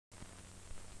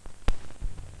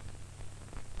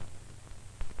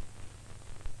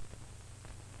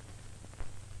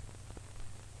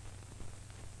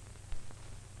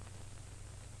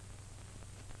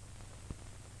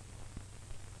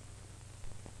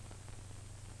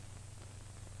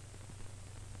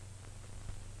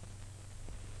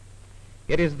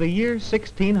It is the year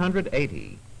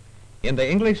 1680. In the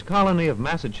English colony of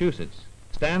Massachusetts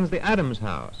stands the Adams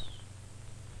house.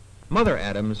 Mother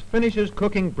Adams finishes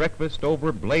cooking breakfast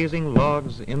over blazing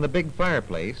logs in the big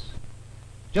fireplace,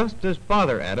 just as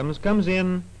Father Adams comes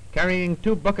in carrying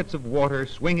 2 buckets of water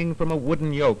swinging from a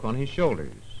wooden yoke on his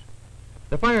shoulders.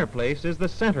 The fireplace is the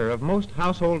center of most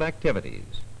household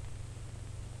activities.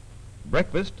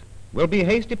 Breakfast will be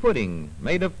hasty pudding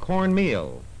made of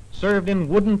cornmeal, served in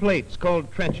wooden plates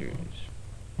called trenchers.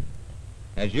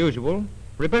 As usual,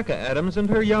 Rebecca Adams and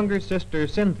her younger sister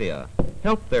Cynthia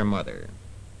help their mother.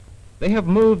 They have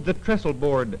moved the trestle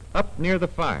board up near the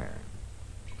fire.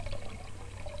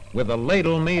 With a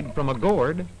ladle made from a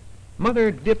gourd,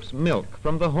 Mother dips milk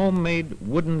from the homemade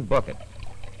wooden bucket.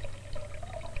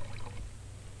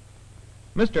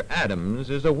 Mr. Adams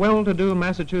is a well-to-do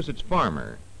Massachusetts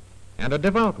farmer, and a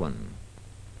devout one.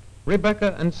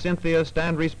 Rebecca and Cynthia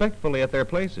stand respectfully at their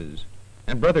places,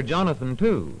 and Brother Jonathan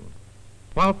too,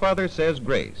 while Father says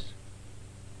grace.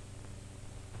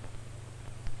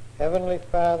 Heavenly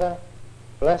Father,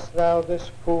 bless thou this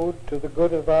food to the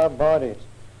good of our bodies,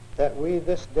 that we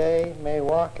this day may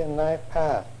walk in thy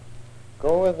path.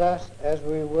 Go with us as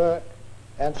we work,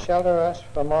 and shelter us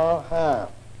from all harm.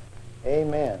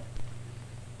 Amen.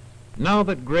 Now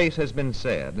that grace has been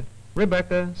said,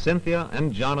 Rebecca, Cynthia,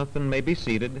 and Jonathan may be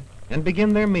seated and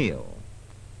begin their meal.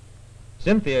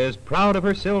 Cynthia is proud of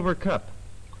her silver cup,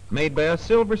 made by a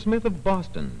silversmith of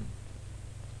Boston.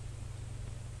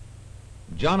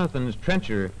 Jonathan's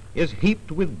trencher is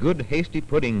heaped with good hasty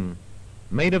pudding,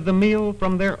 made of the meal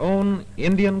from their own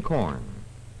Indian corn.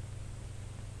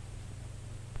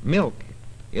 Milk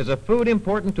is a food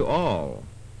important to all,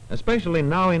 especially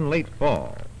now in late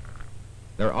fall.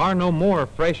 There are no more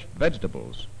fresh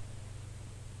vegetables.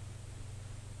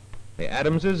 The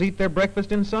Adamses eat their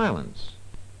breakfast in silence.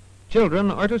 Children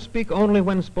are to speak only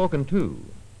when spoken to,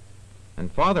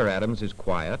 and Father Adams is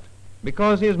quiet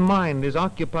because his mind is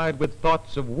occupied with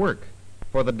thoughts of work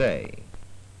for the day.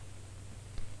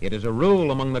 It is a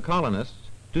rule among the colonists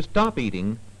to stop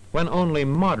eating when only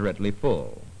moderately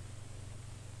full.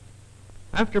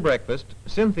 After breakfast,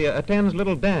 Cynthia attends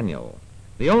little Daniel,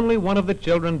 the only one of the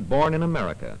children born in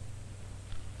America.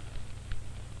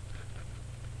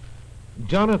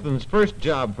 Jonathan's first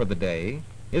job for the day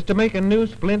is to make a new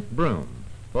splint broom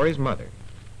for his mother.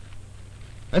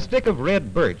 A stick of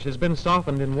red birch has been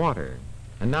softened in water,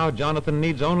 and now Jonathan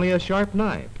needs only a sharp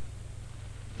knife.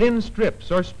 Thin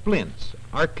strips or splints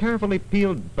are carefully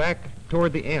peeled back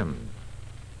toward the end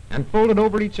and folded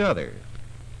over each other.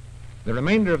 The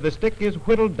remainder of the stick is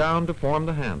whittled down to form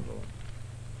the handle.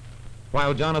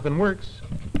 While Jonathan works,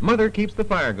 Mother keeps the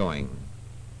fire going.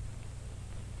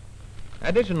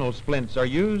 Additional splints are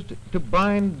used to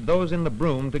bind those in the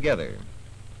broom together.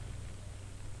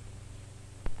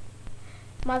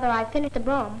 Mother, I finished the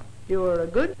broom. You were a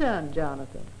good son,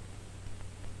 Jonathan.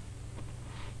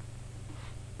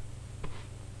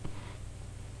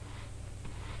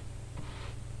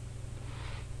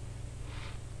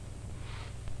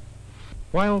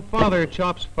 While Father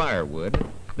chops firewood,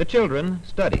 the children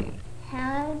study.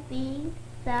 Hallowed be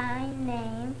thy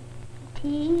name,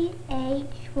 T-H-Y-N-G-D-O-M-C-O-M-E,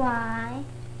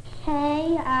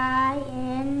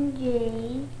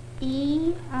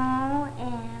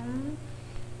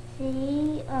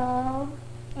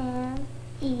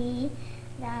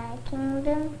 thy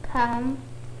kingdom come.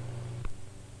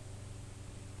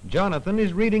 Jonathan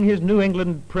is reading his New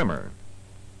England primer.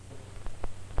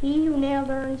 He who now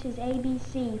learns his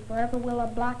ABC forever will a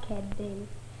blockhead be,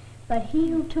 but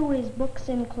he who to his books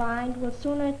inclined will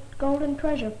soon a golden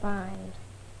treasure find.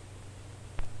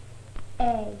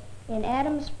 A. In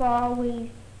Adam's fall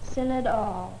we sinned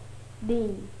all.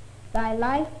 B. Thy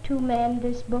life to men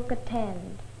this book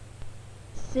attend.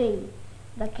 C.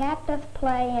 The cat doth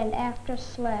play and after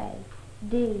slay.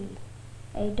 D.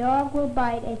 A dog will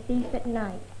bite a thief at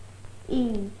night.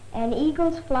 E. An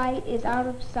eagle's flight is out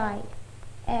of sight.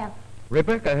 F.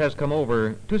 Rebecca has come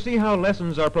over to see how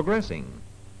lessons are progressing,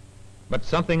 but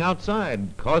something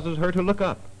outside causes her to look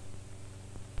up.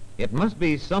 It must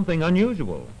be something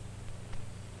unusual.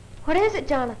 What is it,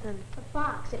 Jonathan? A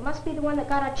fox. It must be the one that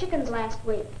got our chickens last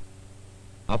week.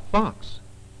 A fox.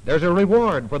 There's a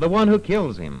reward for the one who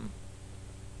kills him.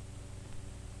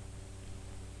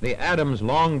 The Adams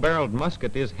long-barreled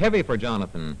musket is heavy for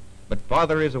Jonathan, but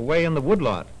Father is away in the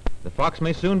woodlot. The fox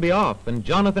may soon be off, and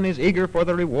Jonathan is eager for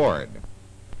the reward.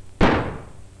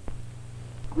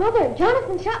 Mother,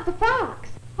 Jonathan shot the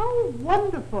fox. Oh,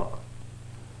 wonderful.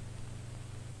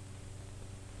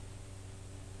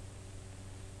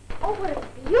 Oh, what a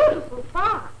beautiful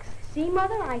fox. See,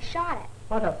 Mother, I shot it.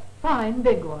 What a fine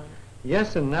big one.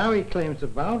 Yes, and now he claims the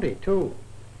bounty, too.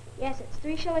 Yes, it's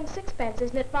 3 shillings 6 pence,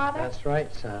 isn't it, Father? That's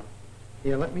right, son.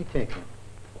 Here, let me take him.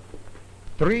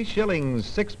 3 shillings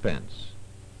 6 pence.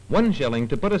 1 shilling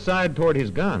to put aside toward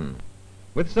his gun,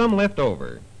 with some left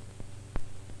over.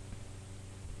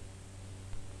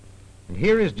 And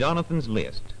here is Jonathan's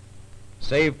list.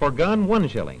 Save for gun, 1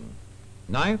 shilling.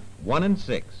 Knife, 1 and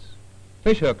 6.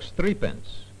 Fish hooks, 3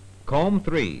 pence. Comb,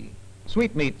 3.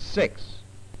 Sweetmeats, 6.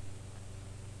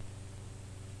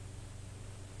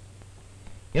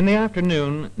 In the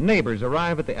afternoon, neighbors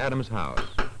arrive at the Adams house.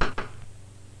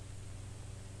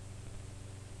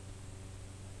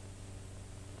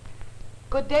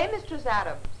 Good day, Mistress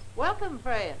Adams. Welcome,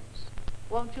 friends.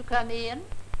 Won't you come in?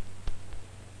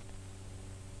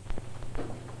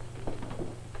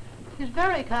 It is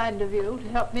very kind of you to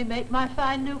help me make my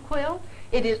fine new quilt.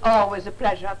 It is always a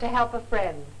pleasure to help a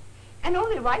friend. And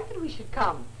only right that we should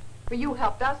come, for you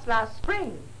helped us last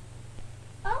spring.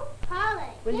 Oh, Polly.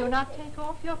 Will you not take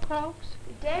off your cloaks?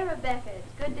 Good day, Rebecca.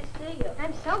 It's good to see you.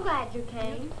 I'm so glad you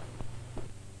came.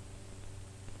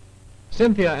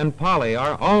 Cynthia and Polly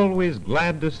are always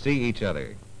glad to see each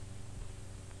other.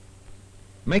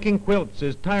 Making quilts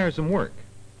is tiresome work,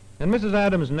 and Mrs.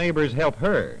 Adams' neighbors help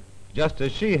her, just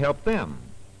as she helped them.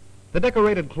 The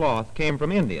decorated cloth came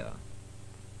from India.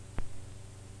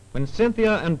 When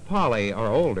Cynthia and Polly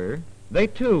are older, they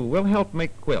too will help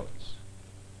make quilts.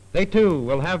 They too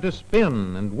will have to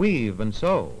spin and weave and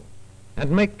sew,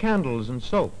 and make candles and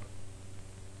soap.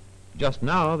 Just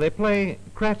now they play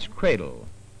cratch cradle.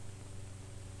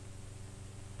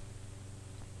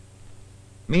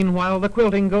 Meanwhile, the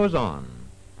quilting goes on.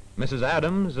 Mrs.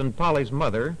 Adams and Polly's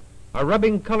mother are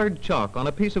rubbing colored chalk on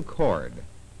a piece of cord.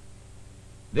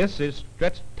 This is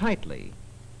stretched tightly.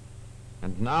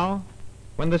 And now,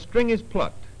 when the string is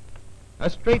plucked, a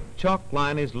straight chalk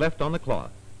line is left on the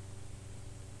cloth.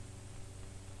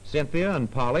 Cynthia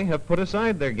and Polly have put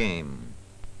aside their game.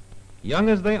 Young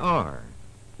as they are,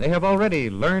 they have already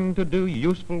learned to do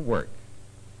useful work.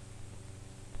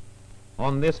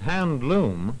 On this hand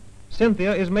loom,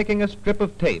 Cynthia is making a strip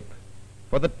of tape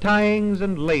for the tyings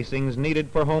and lacings needed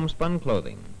for homespun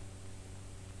clothing.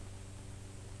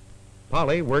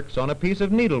 Polly works on a piece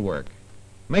of needlework,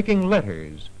 making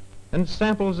letters and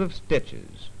samples of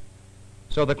stitches.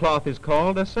 So the cloth is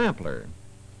called a sampler.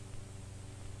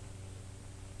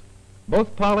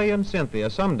 Both Polly and Cynthia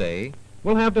someday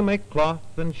will have to make cloth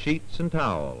and sheets and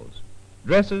towels,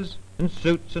 dresses and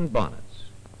suits and bonnets.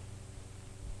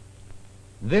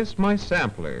 This my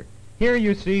sampler. Here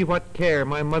you see what care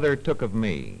my mother took of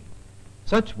me.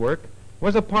 Such work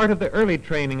was a part of the early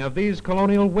training of these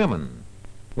colonial women,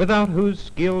 without whose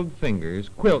skilled fingers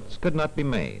quilts could not be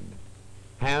made.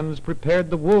 Hands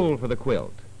prepared the wool for the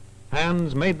quilt,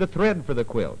 hands made the thread for the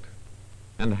quilt,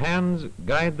 and hands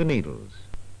guide the needles.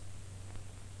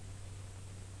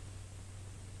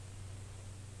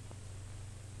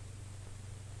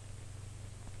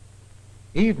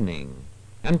 Evening,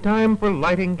 and time for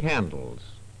lighting candles.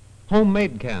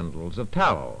 Homemade candles of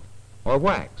tallow or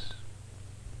wax.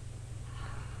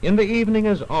 In the evening,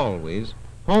 as always,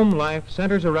 home life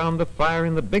centers around the fire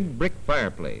in the big brick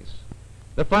fireplace,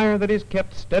 the fire that is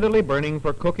kept steadily burning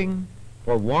for cooking,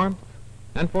 for warmth,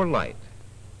 and for light.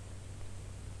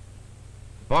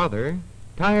 Father,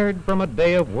 tired from a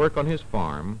day of work on his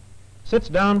farm, sits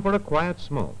down for a quiet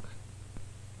smoke.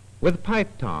 With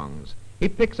pipe tongs, he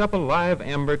picks up a live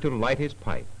ember to light his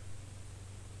pipe.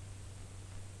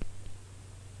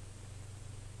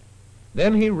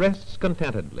 Then he rests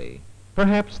contentedly,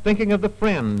 perhaps thinking of the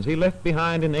friends he left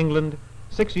behind in England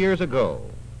 6 years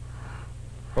ago.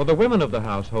 For the women of the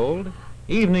household,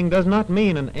 evening does not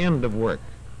mean an end of work.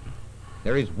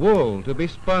 There is wool to be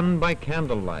spun by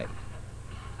candlelight.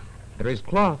 There is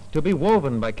cloth to be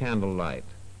woven by candlelight,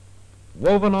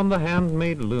 woven on the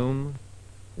handmade loom,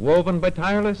 woven by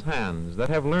tireless hands that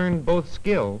have learned both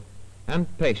skill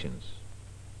and patience.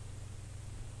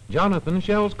 Jonathan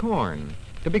shells corn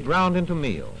to be ground into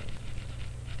meal.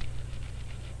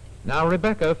 Now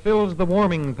Rebecca fills the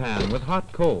warming pan with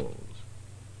hot coals.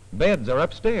 Beds are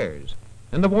upstairs,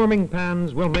 and the warming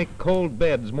pans will make cold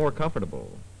beds more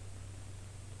comfortable.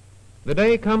 The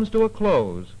day comes to a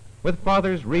close with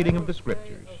Father's reading of the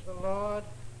Scriptures. Of the Lord,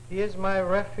 He is my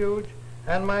refuge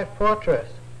and my fortress,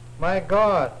 my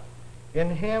God. In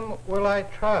Him will I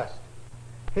trust.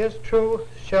 His truth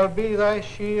shall be thy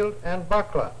shield and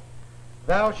buckler.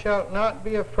 Thou shalt not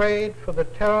be afraid for the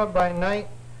terror by night,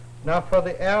 nor for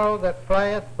the arrow that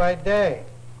flieth by day,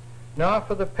 nor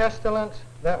for the pestilence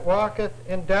that walketh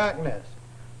in darkness,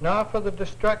 nor for the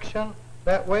destruction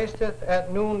that wasteth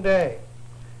at noonday.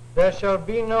 There shall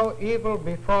be no evil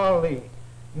befall thee,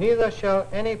 neither shall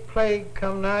any plague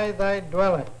come nigh thy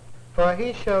dwelling. For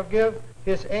he shall give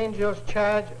his angels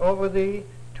charge over thee,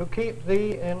 to keep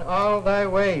thee in all thy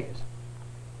ways.